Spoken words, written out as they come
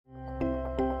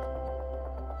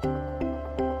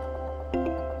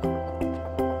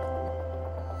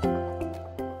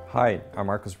Hi, I'm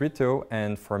Ritel,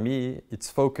 and for me, its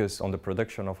focus on the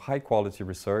production of high-quality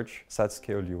research sets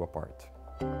KU apart.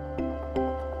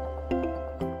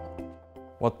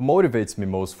 What motivates me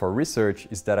most for research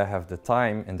is that I have the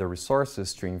time and the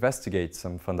resources to investigate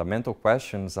some fundamental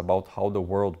questions about how the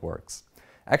world works.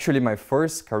 Actually, my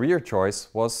first career choice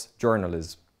was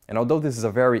journalism. And although this is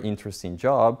a very interesting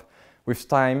job, with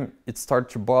time it started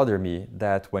to bother me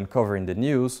that when covering the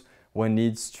news, one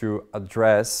needs to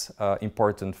address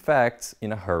important facts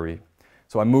in a hurry.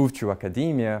 So I moved to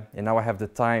academia, and now I have the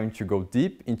time to go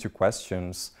deep into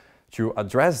questions, to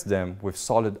address them with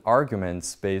solid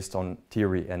arguments based on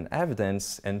theory and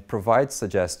evidence, and provide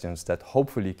suggestions that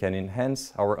hopefully can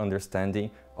enhance our understanding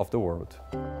of the world.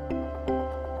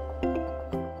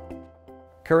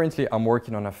 Currently, I'm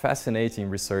working on a fascinating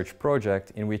research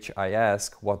project in which I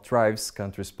ask what drives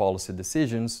countries' policy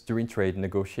decisions during trade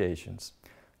negotiations.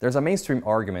 There's a mainstream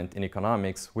argument in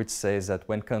economics which says that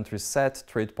when countries set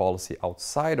trade policy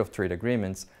outside of trade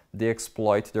agreements, they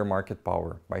exploit their market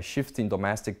power by shifting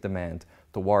domestic demand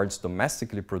towards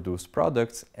domestically produced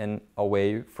products and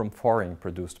away from foreign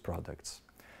produced products.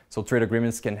 So trade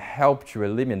agreements can help to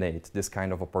eliminate this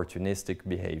kind of opportunistic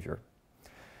behavior.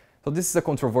 So this is a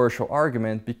controversial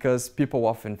argument because people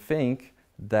often think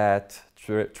that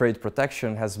trade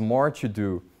protection has more to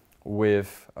do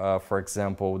with, for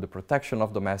example, the protection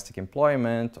of domestic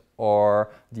employment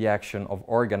or the action of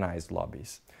organized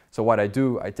lobbies. So what I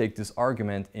do, I take this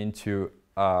argument into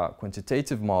a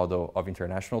quantitative model of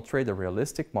international trade, a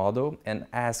realistic model, and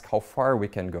ask how far we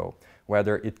can go,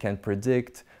 whether it can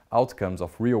predict outcomes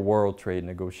of real-world trade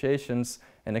negotiations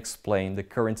and explain the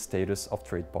current status of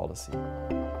trade policy.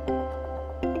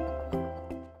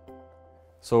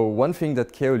 So one thing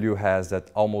that KU has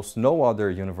that almost no other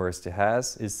university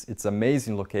has is its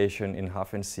amazing location in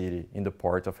Hafen City, in the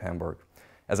port of Hamburg.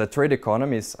 As a trade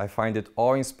economist, I find it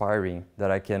awe-inspiring that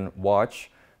I can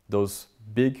watch those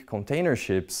big container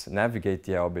ships navigate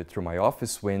the Elbe through my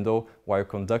office window while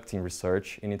conducting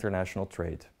research in international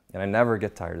trade. And I never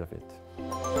get tired of it.